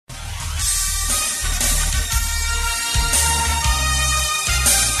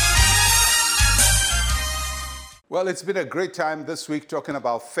Well, it's been a great time this week talking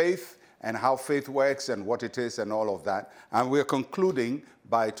about faith and how faith works and what it is and all of that. And we're concluding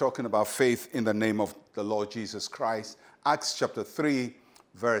by talking about faith in the name of the Lord Jesus Christ. Acts chapter 3,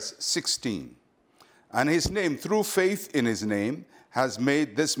 verse 16. And his name, through faith in his name, has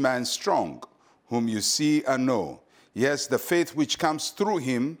made this man strong, whom you see and know. Yes, the faith which comes through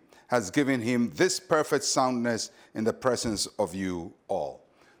him has given him this perfect soundness in the presence of you all.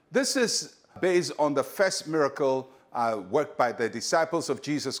 This is based on the first miracle worked by the disciples of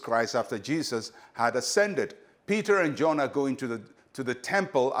Jesus Christ after Jesus had ascended. Peter and John are going to the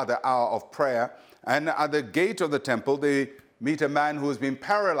temple at the hour of prayer, and at the gate of the temple, they meet a man who has been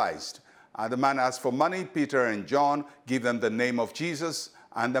paralyzed. The man asks for money. Peter and John give them the name of Jesus,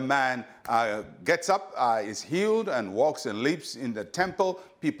 and the man gets up, is healed, and walks and leaps in the temple.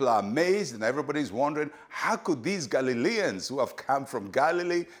 People are amazed, and everybody's wondering, how could these Galileans who have come from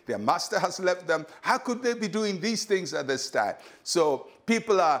Galilee, their master has left them, how could they be doing these things at this time? So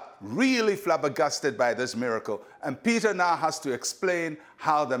people are really flabbergasted by this miracle, and Peter now has to explain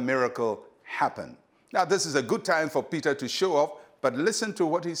how the miracle happened. Now, this is a good time for Peter to show off, but listen to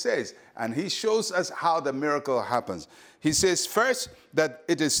what he says. And he shows us how the miracle happens. He says first that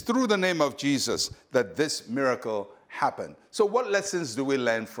it is through the name of Jesus that this miracle happened. So what lessons do we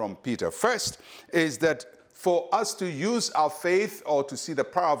learn from Peter? First is that for us to use our faith or to see the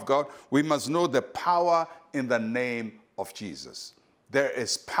power of God, we must know the power in the name of Jesus. There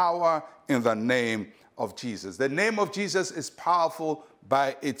is power in the name of Jesus. The name of Jesus is powerful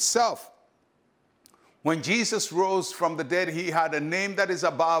by itself. When Jesus rose from the dead, he had a name that is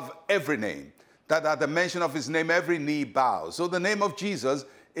above every name, that at the mention of his name, every knee bows. So the name of Jesus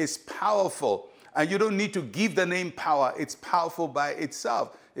is powerful, and you don't need to give the name power. It's powerful by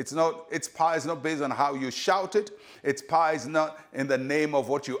itself. Its power is not based on how you shout it. Its power is not in the name of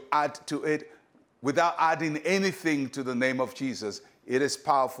what you add to it. Without adding anything to the name of Jesus, it is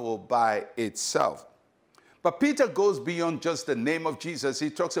powerful by itself. But Peter goes beyond just the name of Jesus.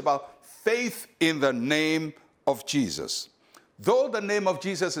 He talks about faith in the name of Jesus. Though the name of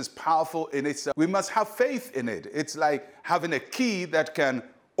Jesus is powerful in itself, we must have faith in it. It's like having a key that can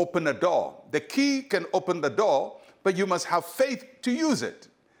open a door. The key can open the door, but you must have faith to use it.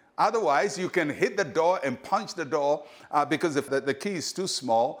 Otherwise, you can hit the door and punch the door because if the key is too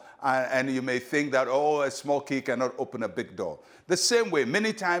small, and you may think that, a small key cannot open a big door. The same way,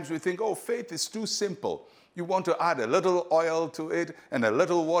 many times we think, faith is too simple. You want to add a little oil to it, and a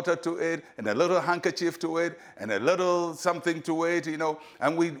little water to it, and a little handkerchief to it, and a little something to it,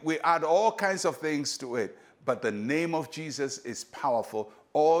 and we add all kinds of things to it. But the name of Jesus is powerful.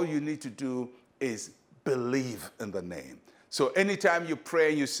 All you need to do is believe in the name. So anytime you pray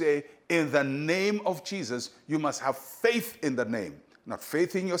and you say, in the name of Jesus, you must have faith in the name. Not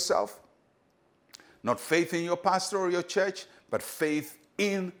faith in yourself, not faith in your pastor or your church, but faith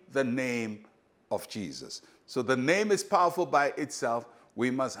in the name of Jesus. So the name is powerful by itself. We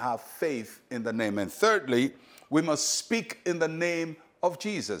must have faith in the name. And thirdly, we must speak in the name of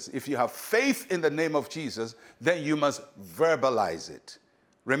Jesus. If you have faith in the name of Jesus, then you must verbalize it.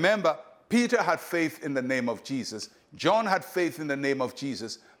 Remember, Peter had faith in the name of Jesus. John had faith in the name of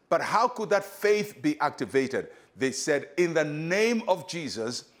Jesus. But how could that faith be activated? They said, in the name of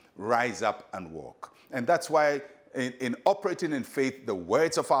Jesus, rise up and walk. And that's why in operating in faith, the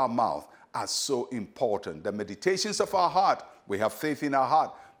words of our mouth are so important. The meditations of our heart, we have faith in our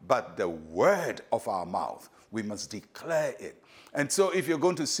heart, but the word of our mouth, we must declare it. And so if you're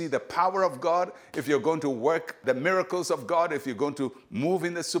going to see the power of God, if you're going to work the miracles of God, if you're going to move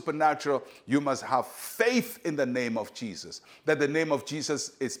in the supernatural, you must have faith in the name of Jesus. That the name of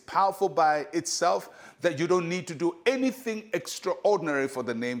Jesus is powerful by itself, that you don't need to do anything extraordinary for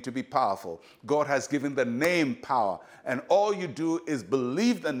the name to be powerful. God has given the name power, and all you do is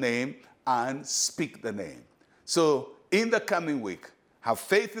believe the name and speak the name. So in the coming week, have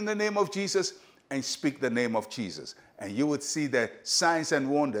faith in the name of Jesus and speak the name of Jesus. And you would see the signs and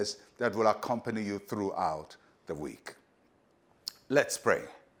wonders that will accompany you throughout the week. Let's pray.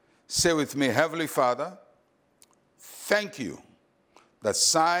 Say with me, Heavenly Father, thank you that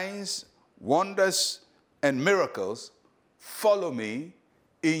signs, wonders, and miracles follow me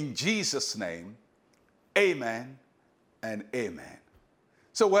in Jesus' name. Amen and amen.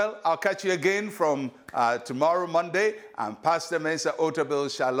 So, I'll catch you again from tomorrow, Monday. I'm Pastor Mensa,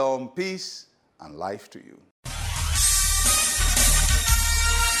 Otabil. Shalom, peace, and life to you.